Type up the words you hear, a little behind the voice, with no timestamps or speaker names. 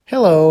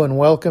Hello and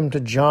welcome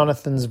to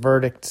Jonathan's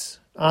Verdicts.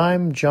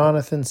 I'm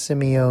Jonathan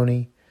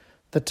Simeone.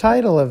 The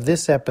title of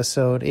this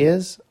episode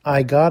is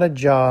I Got a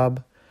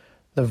Job.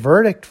 The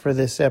verdict for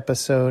this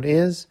episode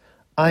is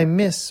I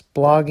miss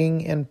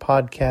blogging and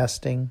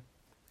podcasting.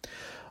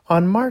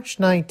 On March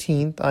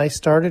 19th, I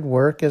started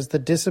work as the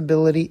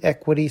Disability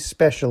Equity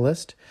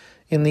Specialist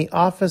in the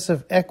Office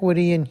of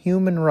Equity and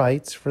Human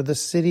Rights for the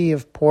City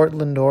of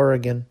Portland,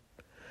 Oregon.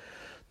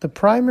 The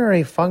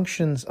primary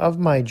functions of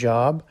my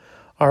job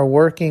are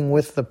working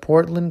with the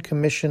Portland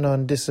Commission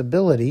on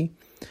Disability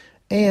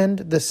and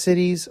the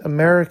city's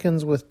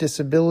Americans with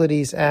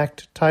Disabilities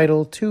Act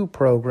Title II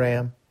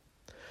program.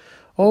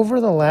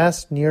 Over the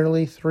last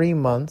nearly 3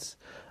 months,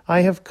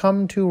 I have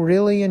come to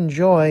really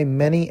enjoy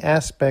many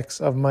aspects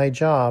of my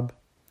job.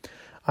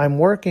 I'm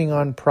working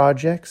on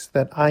projects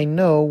that I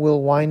know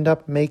will wind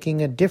up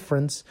making a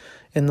difference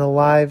in the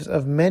lives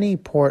of many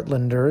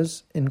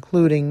Portlanders,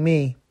 including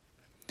me.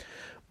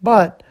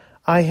 But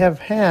I have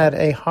had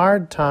a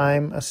hard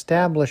time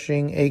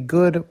establishing a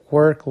good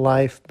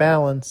work-life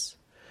balance.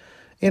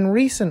 In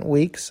recent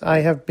weeks,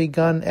 I have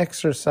begun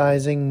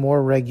exercising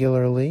more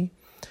regularly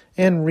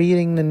and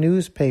reading the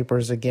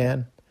newspapers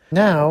again.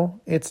 Now,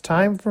 it's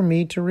time for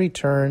me to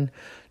return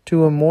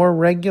to a more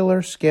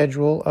regular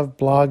schedule of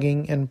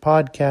blogging and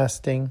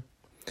podcasting.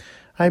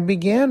 I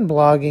began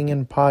blogging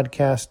and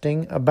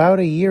podcasting about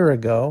a year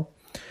ago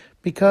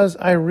because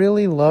I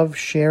really love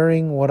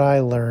sharing what I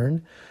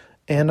learn,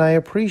 and I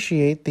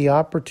appreciate the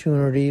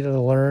opportunity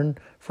to learn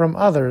from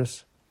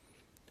others.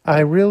 I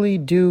really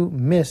do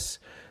miss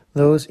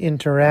those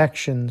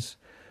interactions.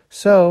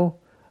 So,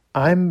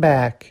 I'm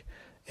back,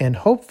 and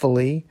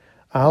hopefully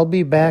I'll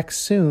be back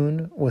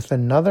soon with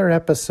another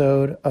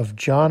episode of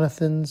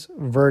Jonathan's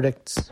Verdicts.